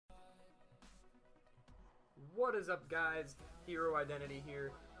What is up, guys? Hero Identity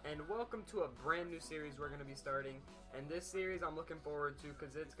here, and welcome to a brand new series we're going to be starting. And this series I'm looking forward to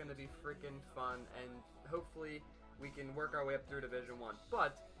because it's going to be freaking fun, and hopefully we can work our way up through Division 1.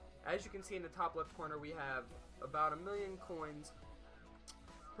 But as you can see in the top left corner, we have about 1,000,000 coins.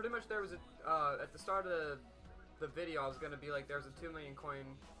 Pretty much there was at the start of the video I was going to be like there's a 2,000,000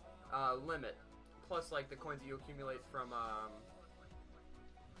 coin limit, plus like the coins that you accumulate from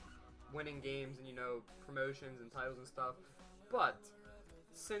winning games and, you know, promotions and titles and stuff. But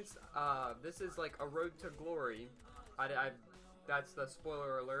since this is like a road to glory, that's the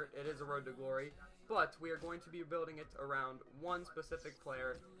spoiler alert, it is a road to glory, but we are going to be building it around one specific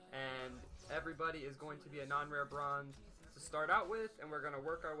player, and everybody is going to be a non-rare bronze to start out with, and we're going to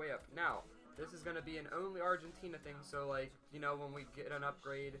work our way up. Now, this is going to be an only Argentina thing, so like, you know, when we get an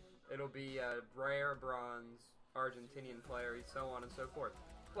upgrade, it'll be a rare bronze Argentinian player, so on and so forth.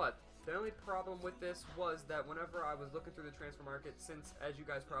 But the only problem with this was that whenever I was looking through the transfer market, since, as you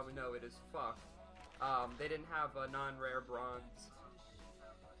guys probably know, it is fucked, they didn't have a non-rare bronze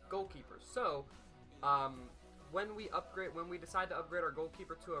goalkeeper. So, when we decide to upgrade our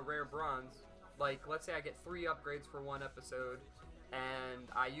goalkeeper to a rare bronze, like, let's say I get 3 upgrades for one episode, and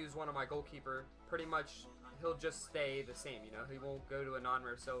I use one of my goalkeeper, pretty much he'll just stay the same, you know, he won't go to a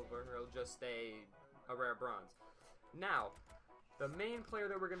non-rare silver, he'll just stay a rare bronze. Now, the main player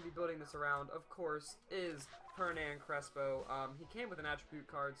that we're going to be building this around, of course, is Crespo. He came with an attribute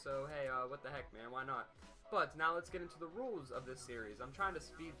card, so hey, what the heck, man, why not? But now let's get into the rules of this series. I'm trying to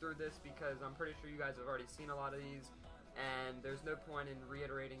speed through this because I'm pretty sure you guys have already seen a lot of these, and there's no point in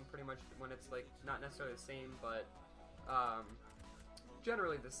reiterating pretty much when it's like not necessarily the same, but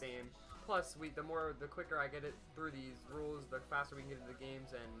generally the same. Plus, the quicker I get it through these rules, the faster we can get into the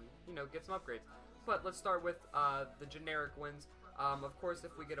games and, you know, get some upgrades. But let's start with the generic wins. Of course,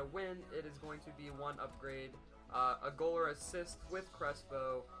 if we get a win, it is going to be 1 upgrade. A goal or assist with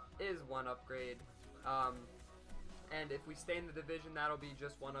Crespo is 1 upgrade. And if we stay in the division, that'll be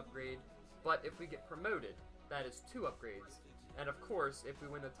just 1 upgrade. But if we get promoted, that is 2 upgrades. And of course, if we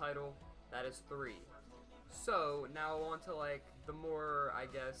win the title, that is 3. So, now on to like the more, I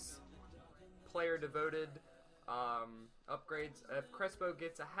guess, player-devoted upgrades. If Crespo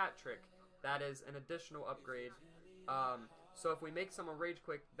gets a hat trick, that is an additional upgrade. So if we make someone rage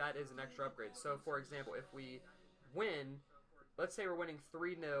quit, that is an extra upgrade. So for example, if we win, let's say we're winning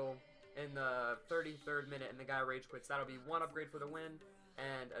 3-0 in the 33rd minute and the guy rage quits, that'll be 1 upgrade for the win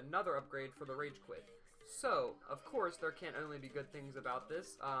and another upgrade for the rage quit. So, of course, there can't only be good things about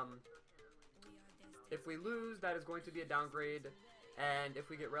this. If we lose, that is going to be a downgrade, and if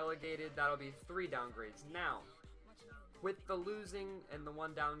we get relegated, that'll be 3 downgrades. Now, with the losing and the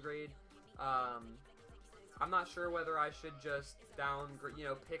 1 downgrade, I'm not sure whether I should just downgrade, you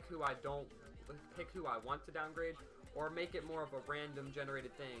know, pick who I want to downgrade, or make it more of a random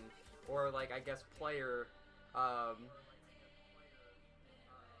generated thing, or like, I guess,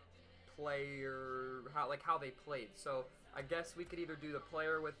 how they played. So I guess we could either do the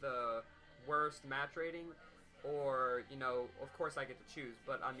player with the worst match rating, or, you know, of course I get to choose,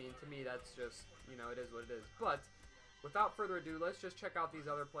 but I mean, to me that's just, you know, it is what it is. But without further ado, let's just check out these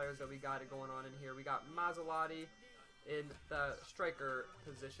other players that we got going on in here. We got Mazzalotti in the striker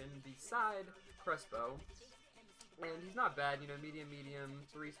position beside Crespo, and he's not bad, you know, medium,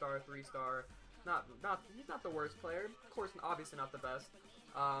 3-star, 3-star. He's not the worst player. Of course, obviously not the best.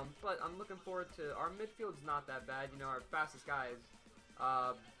 But I'm looking forward to our midfield's not that bad. You know, our fastest guy is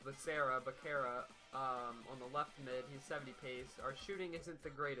Becerra on the left mid. He's 70 pace. Our shooting isn't the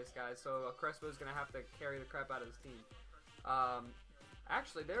greatest, guys, so Crespo's gonna have to carry the crap out of his team.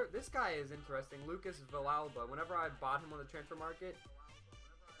 Actually, this guy is interesting, Lucas Villalba. Whenever I bought him on the transfer market,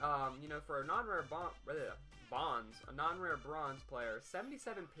 you know, for a non-rare a non-rare bronze player,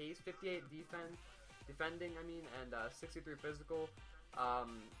 77 pace, 58 defending, I mean, and 63 physical,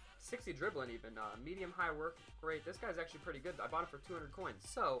 60 dribbling even, medium-high work rate. This guy's actually pretty good. I bought him for 200 coins.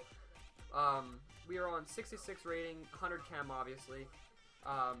 So, we are on 66 rating, 100 chem, obviously.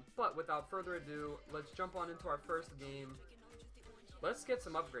 But without further ado, let's jump on into our first game. Let's get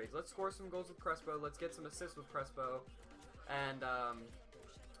some upgrades. Let's score some goals with Crespo. Let's get some assists with Crespo. And,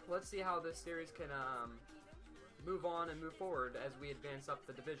 let's see how this series can, move on and move forward as we advance up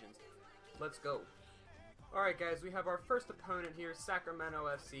the divisions. Let's go. Alright, guys, we have our first opponent here, Sacramento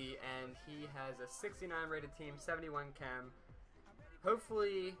FC, and he has a 69 rated team, 71 chem.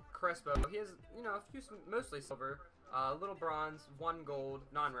 Hopefully, Crespo, he has, you know, a few, mostly silver, a little bronze, 1 gold,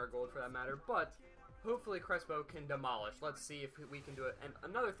 non-rare gold for that matter, but hopefully Crespo can demolish. Let's see if we can do it. And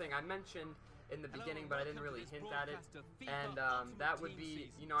another thing I mentioned in the beginning, but I didn't really hint at it. And that would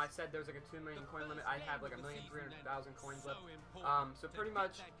be, you know, I said there's like a 2 million coin limit. I have like 1,300,000 coins left. So pretty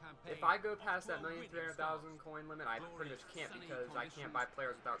much, if I go past that 1,300,000 coin limit, I pretty much can't, because I can't buy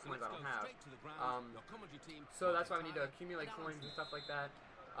players without coins I don't have. So that's why we need to accumulate coins and stuff like that.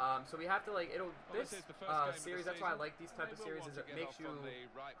 So we have to, like, this series, that's why I like these type of series, is it makes you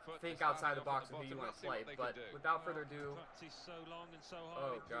think outside the box of who you want to play. But without further ado,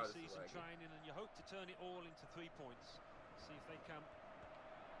 oh god, this is laggy. And you hope to turn it all into 3 points. See if they can.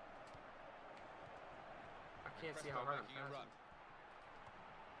 I can't see how hard I'm passing.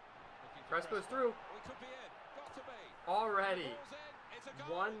 Crespo's through. Already.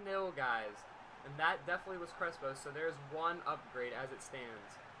 1-0, guys. And that definitely was Crespo, so there's one upgrade as it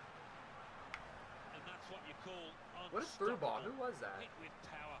stands. And that's what you call what a through ball. Who was that? With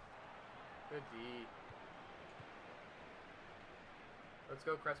power. Good D. Let's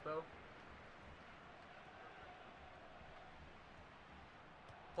go, Crespo.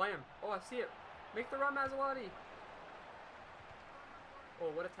 Play him. Oh, I see it. Make the run, Mazzalotti.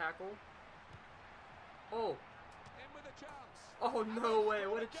 Oh, what a tackle. Oh. Oh, no way.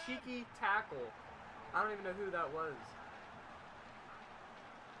 What a cheeky tackle. I don't even know who that was.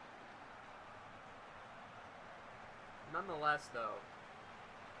 Nonetheless, though,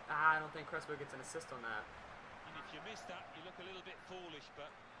 I don't think Crespo gets an assist on that. And if you miss that, you look a little bit foolish,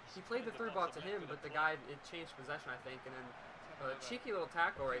 but... He played the through ball to him, but the guy, it changed possession, I think, and then a cheeky little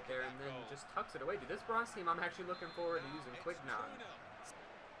tackle right there, and then just tucks it away. Dude, this bronze team, I'm actually looking forward to using quick now.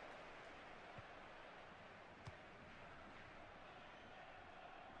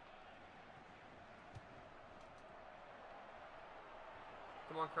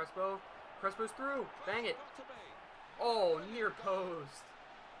 Come on, Crespo. Crespo's through. Dang it. Oh, near post.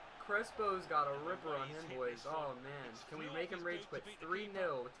 Crespo's got a ripper on him, boys. Oh, man. Can we make him rage quit? 3-0,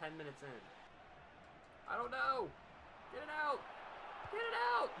 10 minutes in. I don't know. Get it out. Get it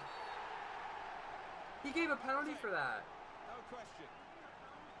out. He gave a penalty for that. No question.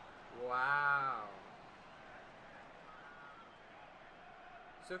 Wow.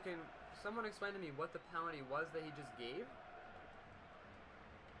 So can someone explain to me what the penalty was that he just gave?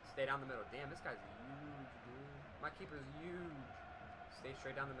 Stay down the middle. Damn, this guy's huge, dude. My keeper's huge. Stay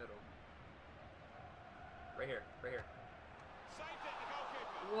straight down the middle. Right here. Right here. Saved it, the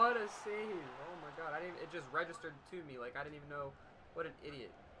goalkeeper. What a save. Oh my god. It just registered to me. Like, I didn't even know. What an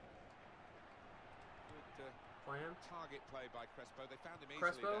idiot. Good Plan. target play by Crespo. They found him easily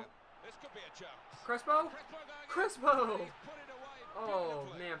Crespo. there. This could be a chance. Crespo. Crespo! Crespo. He's put it away Oh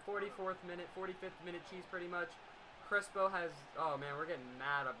beautifully. man, 44th minute, 45th minute cheese pretty much. Crespo has, oh man, we're getting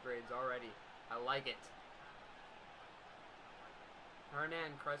mad upgrades already. I like it.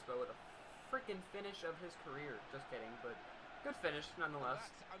 Hernan Crespo with a freaking finish of his career. Just kidding, but good finish nonetheless.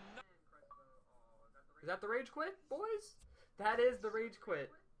 Is that the rage quit, boys? That is the rage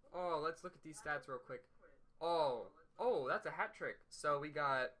quit. Oh, let's look at these stats real quick. Oh, that's a hat trick. So we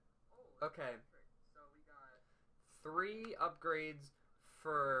got, okay, 3 upgrades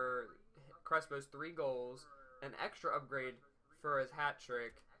for Crespo's 3 goals, an extra upgrade for his hat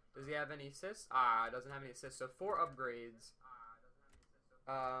trick. Does he have any assists? Doesn't have any assists. So 4 upgrades.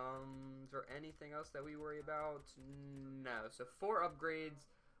 Is there anything else that we worry about? No. So 4 upgrades,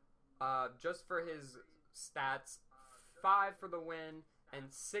 just for his stats. 5 for the win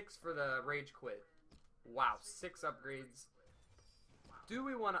and 6 for the rage quit. Wow, 6 upgrades. Do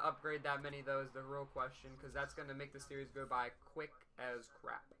we want to upgrade that many, though, is the real question, because that's going to make the series go by quick as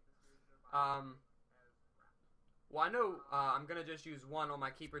crap. Well, I know I'm going to just use 1 on my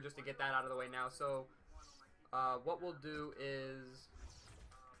keeper just to get that out of the way now. So, what we'll do is...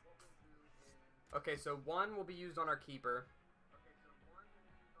 Okay, so 1 will be used on our keeper.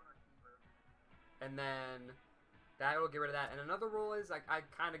 And then that will get rid of that. And another rule is, like, I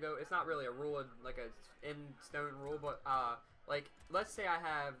kind of go... It's not really a rule, like a in-stone rule, but... like, let's say I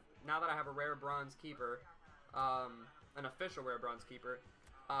have, now that I have a rare bronze keeper, an official rare bronze keeper,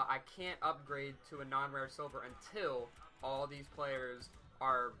 I can't upgrade to a non-rare silver until all these players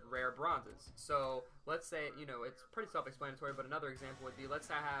are rare bronzes. So, let's say, you know, it's pretty self-explanatory, but another example would be, let's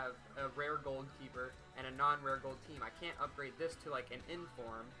say I have a rare gold keeper and a non-rare gold team. I can't upgrade this to, like, an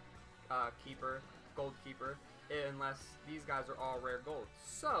inform keeper, gold keeper, unless these guys are all rare gold.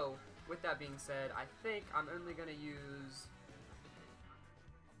 So, with that being said, I think I'm only going to use...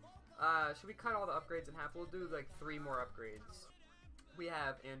 should we cut all the upgrades in half? We'll do like 3 more upgrades. We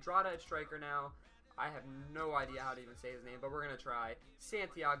have Andrada at striker now. I have no idea how to even say his name, but we're going to try.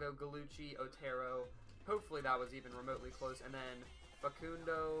 Santiago, Galucci, Otero. Hopefully that was even remotely close. And then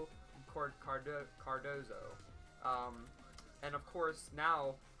Facundo Cardozo. And of course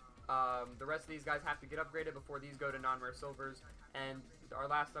now The rest of these guys have to get upgraded before these go to non-rare silvers, and our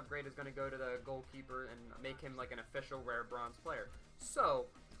last upgrade is going to go to the goalkeeper and make him like an official rare bronze player. So,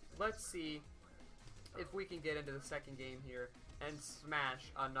 let's see if we can get into the second game here and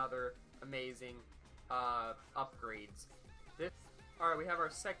smash another amazing upgrades. Alright, we have our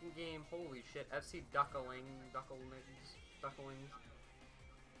second game. Holy shit, FC Ducklings.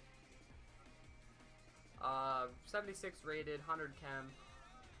 76 rated, 100 chem.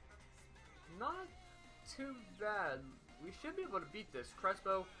 Not too bad. We should be able to beat this.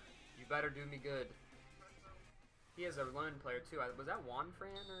 Crespo, you better do me good. He has a lone player too. Was that Juan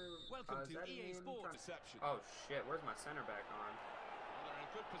Fran or Welcome is to that EA his name? Sports. Deception. Oh shit, where's my center back on? Well, they're in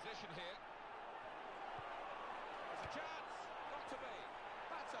a good position here. There's a chance. Got to be.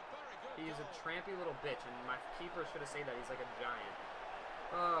 That's a very good He's a goal. trampy little bitch, and my keeper should have said that. He's like a giant.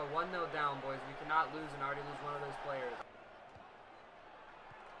 1-0 down, boys. We cannot lose and already lose one of those players.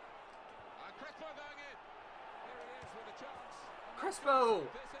 Crespo going in. Here he is with a chance. Crespo!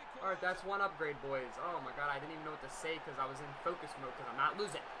 This equaliser. Alright, that's one upgrade, boys. Oh my god, I didn't even know what to say because I was in focus mode because I'm not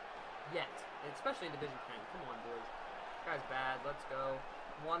losing. Yet. Especially in Division 10. Come on, boys. This guy's bad. Let's go.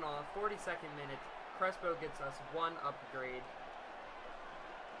 1 off. 42nd minute. Crespo gets us one upgrade.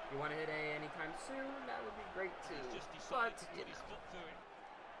 You want to hit A anytime soon? That would be great too. He's just But, decided to you put his know. foot through it.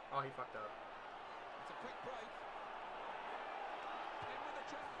 Oh, he fucked up. It's a quick break. In with a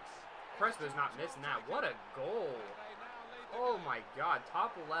chance. Crespo's not missing that. What a goal. They now lead the Oh game. my god.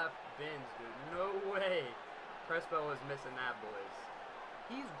 Top left bins, dude. No way. Crespo is missing that, boys.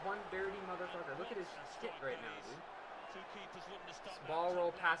 He's one dirty motherfucker. Look at his shit right now, dude. Two keepers wouldn't have stopped that. Ball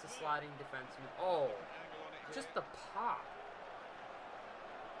roll, pass a sliding defenseman. Oh, Angle on it just here. the pop.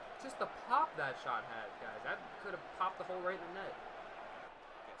 Just the pop that shot had, guys. That could have popped the hole right in the net.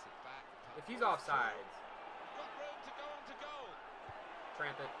 Gets it back. If he's offsides, Got room to go on to goal.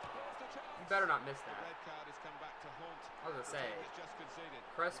 tramp it. Here's the chance. You better not miss The that. red card has come back to haunt. I was gonna the say, team that's just conceded.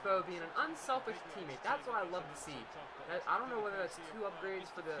 Crespo being an unselfish teammate. That's what I love to see. That, I don't know whether that's 2 upgrades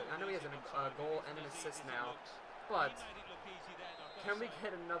for the... I know he has a goal and an assist now. But, can we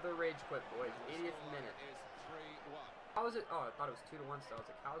get another rage quit, boys? 80th minute. Is 3-1. How is it? Oh, I thought it was 2-1 still. I was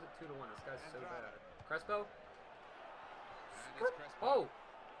like, how is it 2-1? This guy's so bad. Crespo? And it's Crespo. Oh!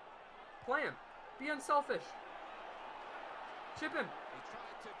 Play him! Be unselfish! Chip him! He tried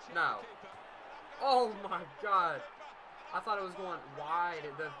to chip No. the keeper. Oh my god! I thought it was going wide.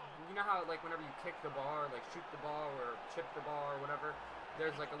 You know how, like, whenever you kick the ball, or, like, shoot the ball, or chip the ball, or whatever,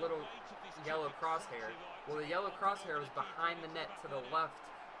 there's, like, a little yellow crosshair. Well, the yellow crosshair was behind the net to the left.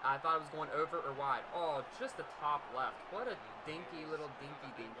 I thought it was going over or wide. Oh, just the top left. What a dinky little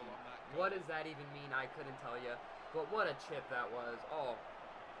dinky. What does that even mean? I couldn't tell you. But what a chip that was. Oh.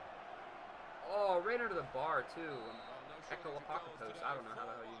 Oh, right under the bar, too. Echolopocatos. I don't know how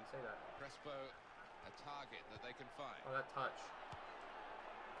the hell you can say that. Crespo, a target that they can find. Oh, that touch.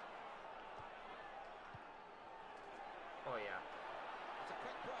 Oh, yeah. It's a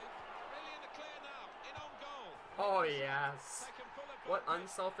quick break. Really in the clear now. In on goal. Oh, yes. Taken full advantage. What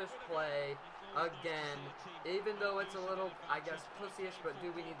unselfish play. Again. Even though it's a little, I guess, pussyish, but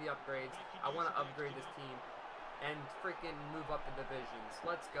do we need the upgrades? I want to upgrade this team and freaking move up the divisions.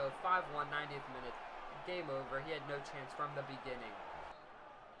 Let's go. 5-1, 90th minute. Game over. He had no chance from the beginning.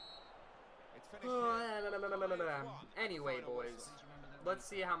 It's finished here. Anyway, boys. Let's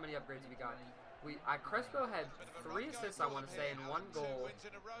see how many upgrades we got. Crespo had 3 assists, I want to say, and 1 goal. Wins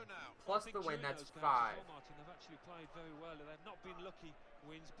in a row now. Plus the win, that's 5. Martin, they've actually played very well. They've not been lucky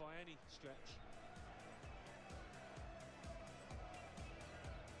wins by any stretch.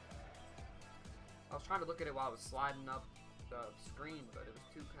 I was trying to look at it while I was sliding up the screen, but it was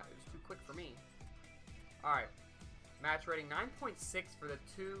too quick for me. Alright. Match rating 9.6 for the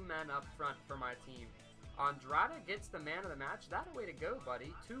 2 men up front for my team. Andrada gets the man of the match. That a way to go,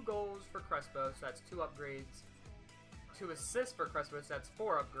 buddy. 2 goals for Crespo, so that's 2 upgrades. 2 assists for Crespo, so that's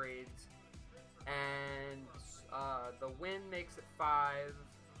 4 upgrades. And the win makes it 5.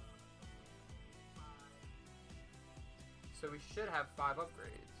 So we should have 5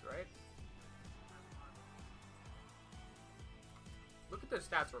 upgrades, right? Look at those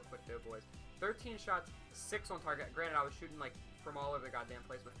stats real quick, though, boys. 13 shots, 6 on target. Granted, I was shooting like from all over the goddamn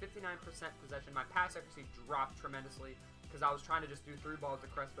place, but 59% possession. My pass accuracy dropped tremendously because I was trying to just do 3 balls to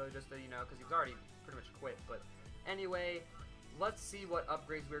Crespo just to, you know, because he was already pretty much quit. But anyway, let's see what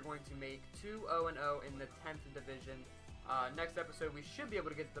upgrades we're going to make. 2-0-0 in the 10th division. Next episode, we should be able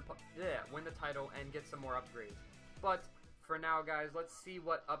to get win the title and get some more upgrades. But for now, guys, let's see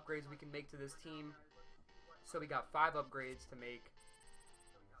what upgrades we can make to this team. So we got 5 upgrades to make.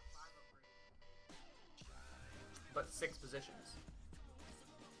 But 6 positions.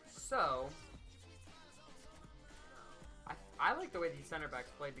 So, I like the way these center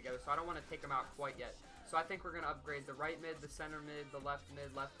backs played together, so I don't want to take them out quite yet. So I think we're going to upgrade the right mid, the center mid, the left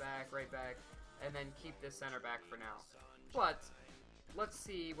mid, left back, right back, and then keep this center back for now. But let's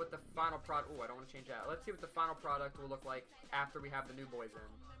see what the final product... Oh, I don't want to change that. Let's see what the final product will look like after we have the new boys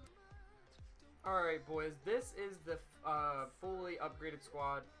in. Alright, boys. This is the fully upgraded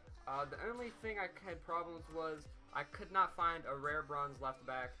squad. The only thing I had problems was I could not find a rare bronze left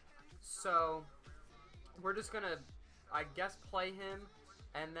back. So we're just going to, I guess, play him.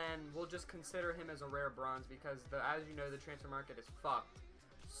 And then we'll just consider him as a rare bronze because, as you know, the transfer market is fucked.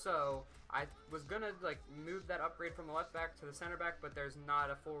 So I was gonna move that upgrade from the left back to the center back, but there's not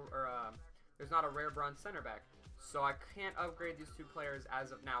a there's not a rare bronze center back. So I can't upgrade these two players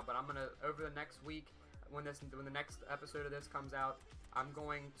as of now. But I'm gonna, over the next week, when the next episode of this comes out, I'm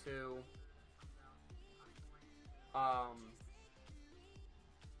going to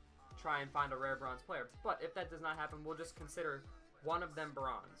try and find a rare bronze player. But if that does not happen, we'll just consider one of them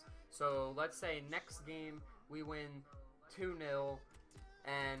bronze. So let's say next game we win 2-0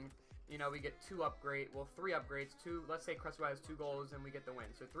 and we get 3 upgrades. Let's say Crespo has 2 goals and we get the win.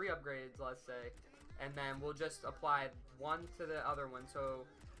 So 3 upgrades, let's say, and then we'll just apply one to the other one. So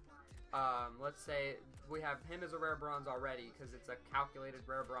let's say we have him as a rare bronze already because it's a calculated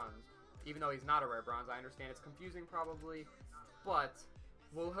rare bronze. Even though he's not a rare bronze, I understand it's confusing probably, but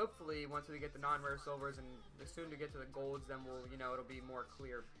we'll hopefully, once we get the non-rare silvers and soon to get to the golds, then we'll, it'll be more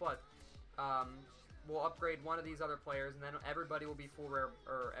clear. But we'll upgrade one of these other players, and then everybody will be full rare,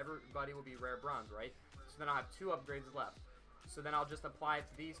 or everybody will be rare bronze, right? So then I'll have 2 upgrades left. So then I'll just apply it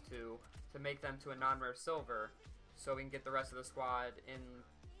to these 2 to make them to a non-rare silver, so we can get the rest of the squad in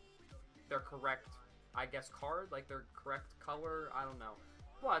their correct, I guess, card, like their correct color. I don't know,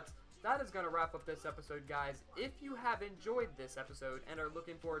 but that is going to wrap up this episode, guys. If you have enjoyed this episode and are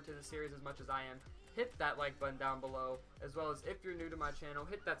looking forward to the series as much as I am, hit that like button down below, as well as if you're new to my channel,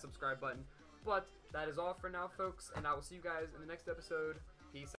 hit that subscribe button. But that is all for now, folks, and I will see you guys in the next episode.